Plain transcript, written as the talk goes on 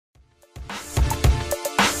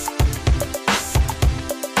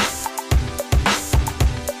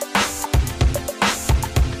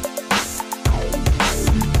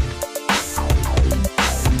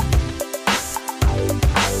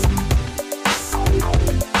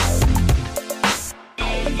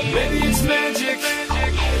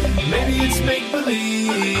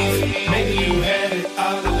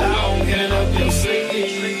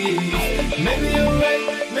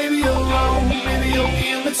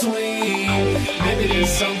between. Maybe there's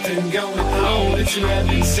something going on that you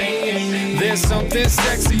haven't seen. There's something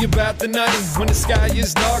sexy about the night when the sky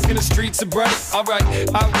is dark and the streets are bright. Alright,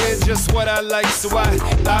 I wear just what I like, so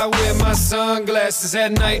I wear my sunglasses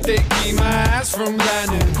at night. They keep my eyes from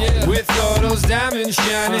blinding, with all those diamonds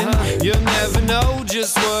shining. You'll never know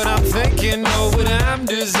just what I'm thinking or what I'm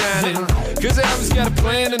designing, cause I always got a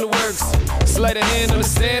plan in the works. Sleight of hand,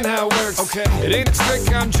 understand how it works. Okay, it ain't a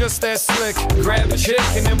trick, I'm just that slick. Grab a chick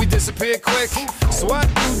and then we disappear quick. So I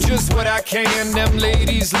do just what I can. Them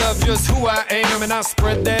ladies love just who I am, and I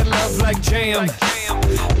spread that love like jam.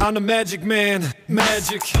 I'm the magic man,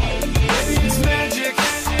 magic. Maybe it's magic,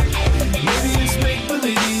 maybe it's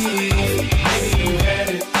make-believe. Maybe you had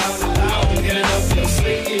it all along, get it up your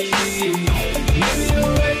sleeve. Maybe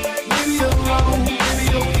you're right, maybe you're wrong, maybe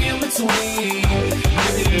you're in between.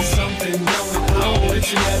 Maybe there's something going on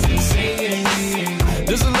that you haven't seen.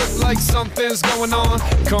 Does it look like something's going on?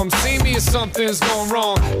 Come see me if something's going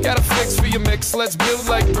wrong. Got a fix for your mix, let's build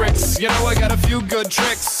like bricks. You know I got a few good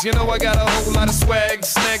tricks. You know I got a whole lot of swag.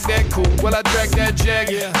 Snag that cool, well I drag that jag.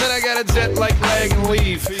 Then I got a jet like lag and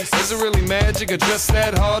leave. Is it really magic or just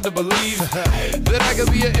that hard to believe that I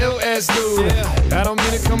could be an ill-ass dude? I don't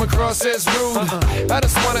mean to come across as rude. I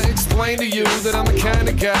just wanna explain to you that I'm the kind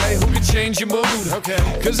of guy who can change your mood.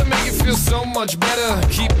 Cause I make it feel so much better.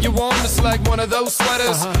 Keep you warm just like one of those sweaters.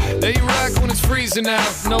 They rock when it's freezing out.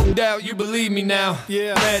 No doubt you believe me now.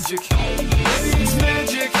 Magic. Maybe it's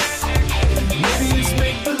magic. Maybe it's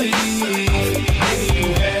make-believe. Maybe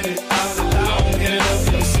you had it all along, get it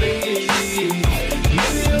up your sleeve.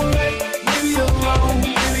 Maybe you're right, maybe you're wrong,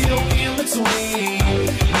 maybe you're in between.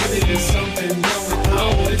 Maybe there's something going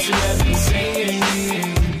on that you haven't seen.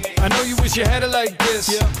 I know you wish you had it like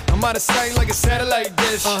this. I'm out of sight like a satellite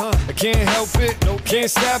dish. I can't help it, can't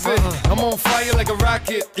stop it. I'm on fire like a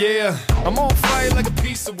rocket, I'm on fire like a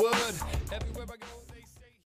piece of wood.